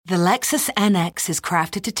The Lexus NX is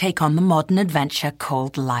crafted to take on the modern adventure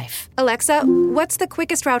called life. Alexa, what's the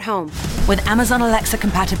quickest route home? With Amazon Alexa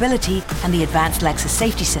compatibility and the advanced Lexus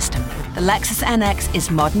safety system, the Lexus NX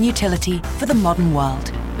is modern utility for the modern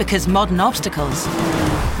world. Because modern obstacles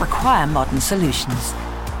require modern solutions.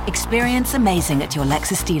 Experience amazing at your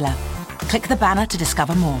Lexus dealer. Click the banner to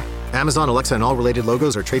discover more. Amazon Alexa and all related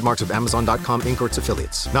logos are trademarks of Amazon.com Inc. or its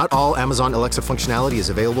affiliates. Not all Amazon Alexa functionality is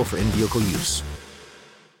available for in-vehicle use.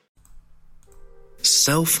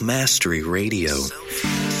 Self-Mastery Radio.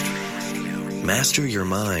 Master your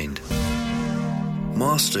mind.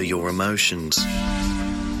 Master your emotions.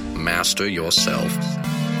 Master yourself.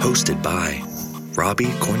 Hosted by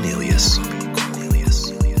Robbie Cornelius.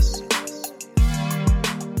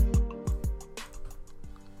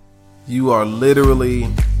 You are literally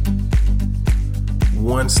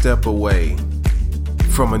one step away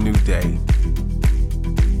from a new day.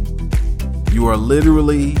 You are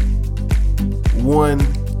literally one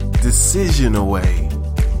decision away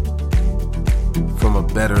from a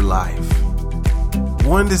better life.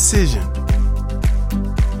 One decision.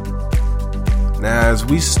 Now, as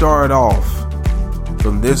we start off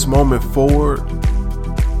from this moment forward,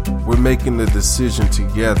 we're making the decision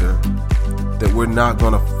together that we're not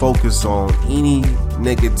going to focus on any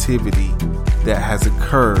negativity that has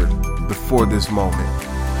occurred before this moment.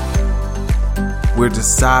 We're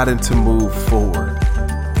deciding to move forward.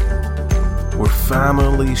 We're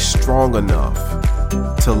finally strong enough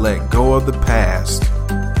to let go of the past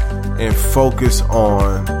and focus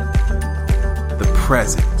on the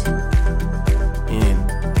present.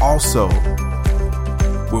 And also,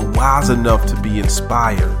 we're wise enough to be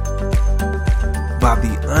inspired by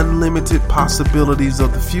the unlimited possibilities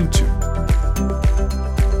of the future.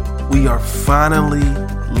 We are finally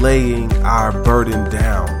laying our burden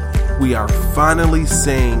down. We are finally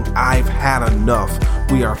saying, I've had enough.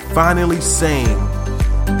 We are finally saying,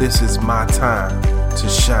 this is my time to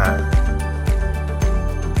shine.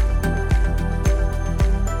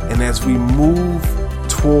 And as we move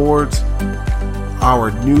towards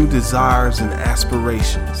our new desires and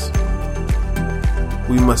aspirations,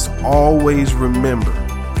 we must always remember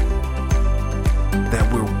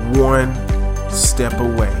that we're one step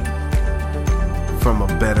away from a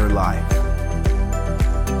better life.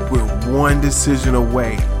 We're one decision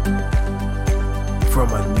away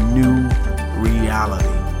from a new reality.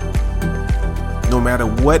 No matter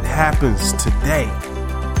what happens today,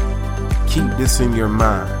 keep this in your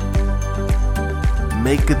mind.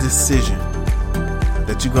 Make a decision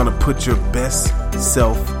that you're going to put your best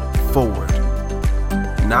self forward.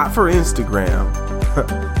 Not for Instagram,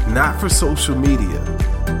 not for social media.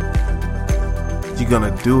 You're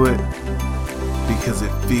going to do it because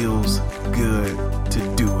it feels good to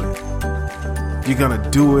do it. You're going to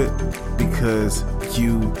do it because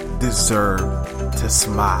you deserve to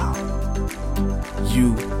smile.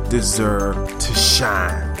 You deserve to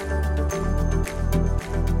shine.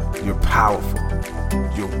 You're powerful.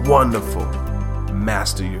 You're wonderful.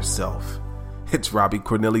 Master yourself. It's Robbie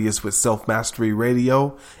Cornelius with Self-Mastery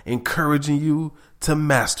Radio, encouraging you to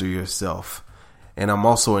master yourself. And I'm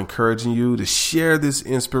also encouraging you to share this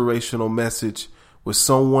inspirational message with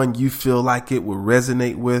someone you feel like it will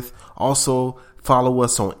resonate with. Also, follow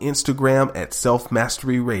us on Instagram at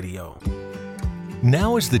Self-Mastery Radio.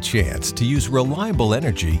 Now is the chance to use reliable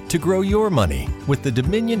energy to grow your money with the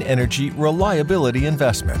Dominion Energy Reliability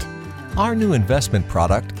Investment. Our new investment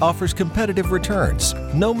product offers competitive returns,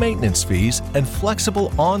 no maintenance fees, and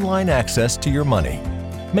flexible online access to your money.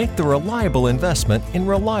 Make the reliable investment in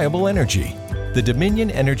reliable energy. The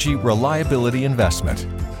Dominion Energy Reliability Investment.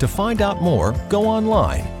 To find out more, go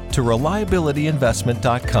online to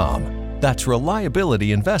reliabilityinvestment.com. That's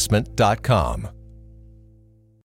reliabilityinvestment.com.